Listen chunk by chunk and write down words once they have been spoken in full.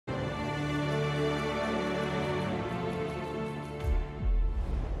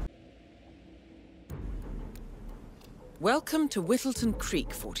Welcome to Whittleton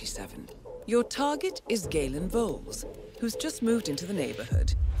Creek, 47. Your target is Galen Bowles, who's just moved into the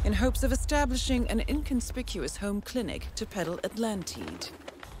neighborhood in hopes of establishing an inconspicuous home clinic to peddle Atlantide.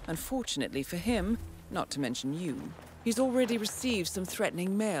 Unfortunately for him, not to mention you, he's already received some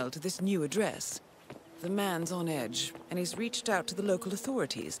threatening mail to this new address. The man's on edge, and he's reached out to the local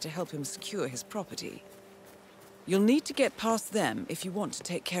authorities to help him secure his property. You'll need to get past them if you want to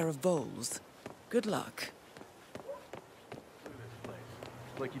take care of Bowles. Good luck.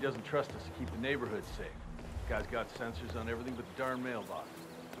 It's like he doesn't trust us to keep the neighborhood safe. This guy's got sensors on everything but the darn mailbox.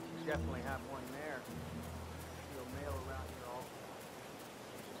 We definitely have one there. You'll mail around here all the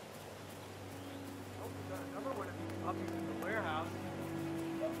time. Oh, we got another one of these puppies in the warehouse.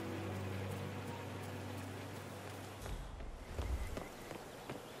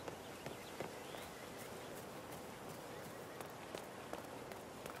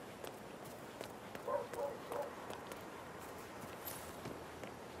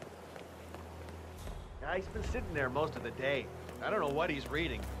 He's been sitting there most of the day. I don't know what he's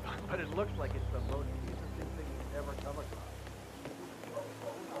reading, but it looks like it's the most interesting thing he's ever come across.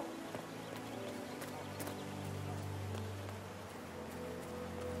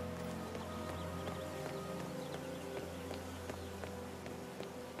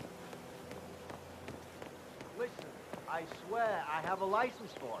 Listen, I swear I have a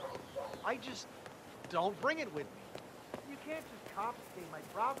license for it. I just don't bring it with me. You can't just confiscate my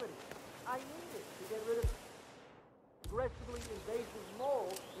property. I need it to get rid of aggressively invasive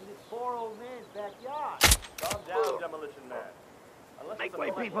mold in this poor old man's backyard. Calm down, Demolition Man. Make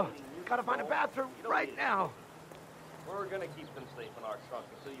way, people. Gotta find a bathroom right now. We're gonna keep them safe in our trunk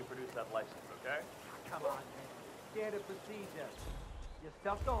until you produce that license, okay? Come on, man. Standard procedure. You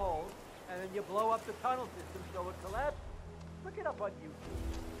stuff the holes, and then you blow up the tunnel system so it collapses. Look it up on YouTube.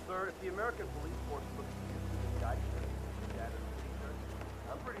 Sir, if the American police force looks at you as a guy standard procedure,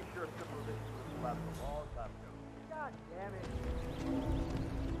 I'm pretty sure civilization was collapsed a long time ago. God damn it.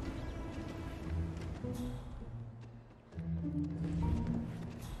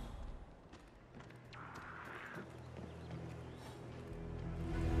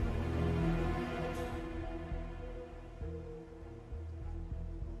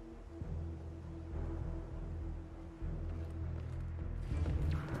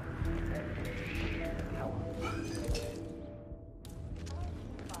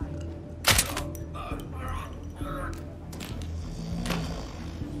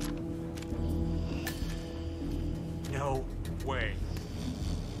 No way.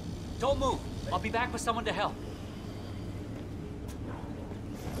 Don't move. I'll be back with someone to help.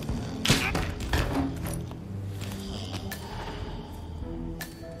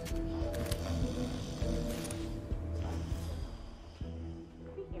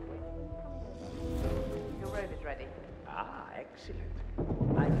 Your robe is ready. Ah, excellent.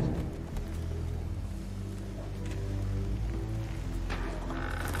 I just...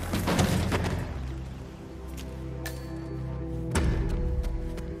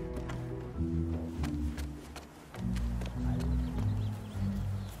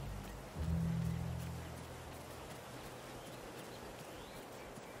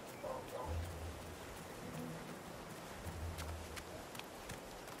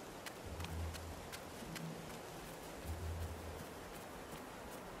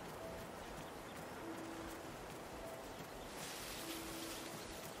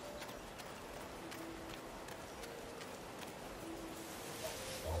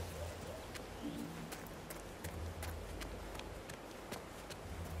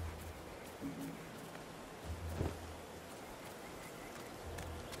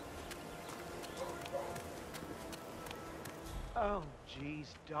 Oh,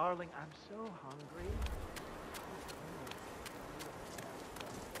 geez, darling, I'm so hungry.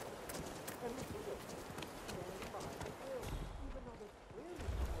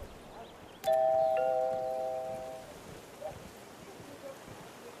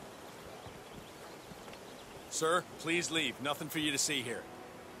 Sir, please leave. Nothing for you to see here.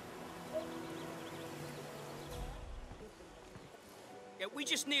 Yeah, we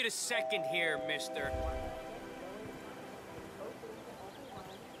just need a second here, mister.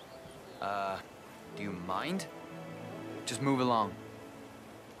 Do you mind? Just move along.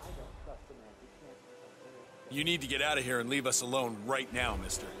 You need to get out of here and leave us alone right now,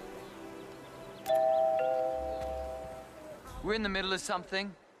 mister. We're in the middle of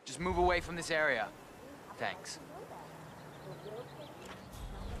something. Just move away from this area. Thanks.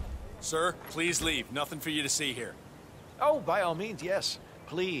 Sir, please leave. Nothing for you to see here. Oh, by all means, yes.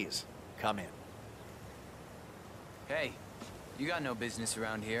 Please, come in. Hey, you got no business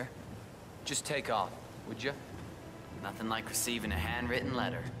around here. Just take off, would you? Nothing like receiving a handwritten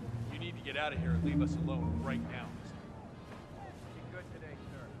letter. You need to get out of here and leave us alone right now. Be good today,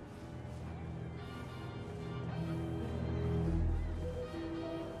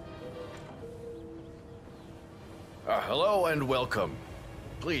 sir. Hello and welcome.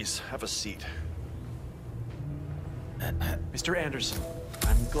 Please, have a seat. Mr. Anderson,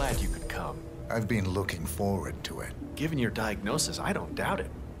 I'm glad you could come. I've been looking forward to it. Given your diagnosis, I don't doubt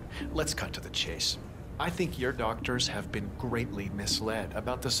it. Let's cut to the chase. I think your doctors have been greatly misled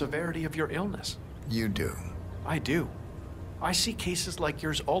about the severity of your illness. You do? I do. I see cases like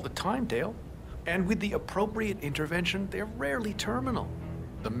yours all the time, Dale. And with the appropriate intervention, they're rarely terminal.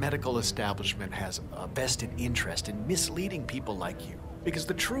 The medical establishment has a vested interest in misleading people like you, because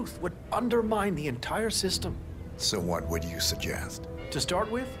the truth would undermine the entire system. So what would you suggest? To start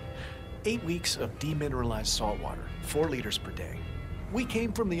with, 8 weeks of demineralized salt water, 4 liters per day. We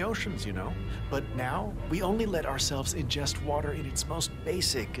came from the oceans, you know, but now we only let ourselves ingest water in its most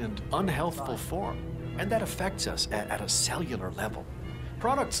basic and unhealthful form, and that affects us at a cellular level.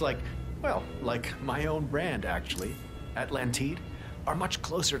 Products like, well, like my own brand, actually, Atlantide, are much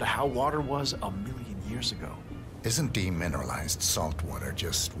closer to how water was 1,000,000 years ago. Isn't demineralized salt water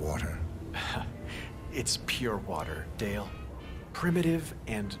just water? It's pure water, Dale. Primitive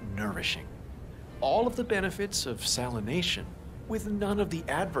and nourishing. All of the benefits of salination with none of the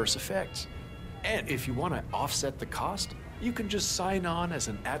adverse effects. And if you want to offset the cost, you can just sign on as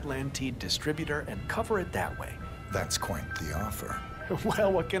an Atlantide distributor and cover it that way. That's quite the offer.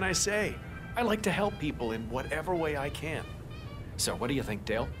 Well, what can I say? I like to help people in whatever way I can. So what do you think,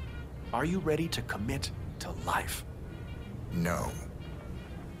 Dale? Are you ready to commit to life? No.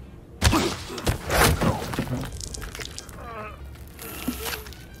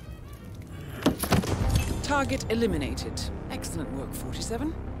 Target eliminated. Excellent work,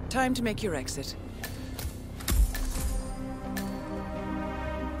 47. Time to make your exit.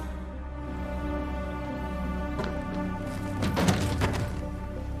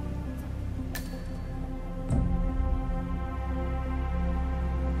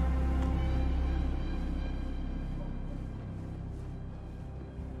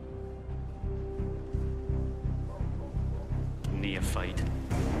 Neophyte.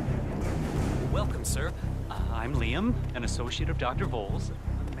 Welcome, sir. I'm Liam, an associate of Dr. Voles.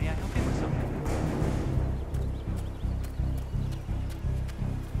 May I help you with something?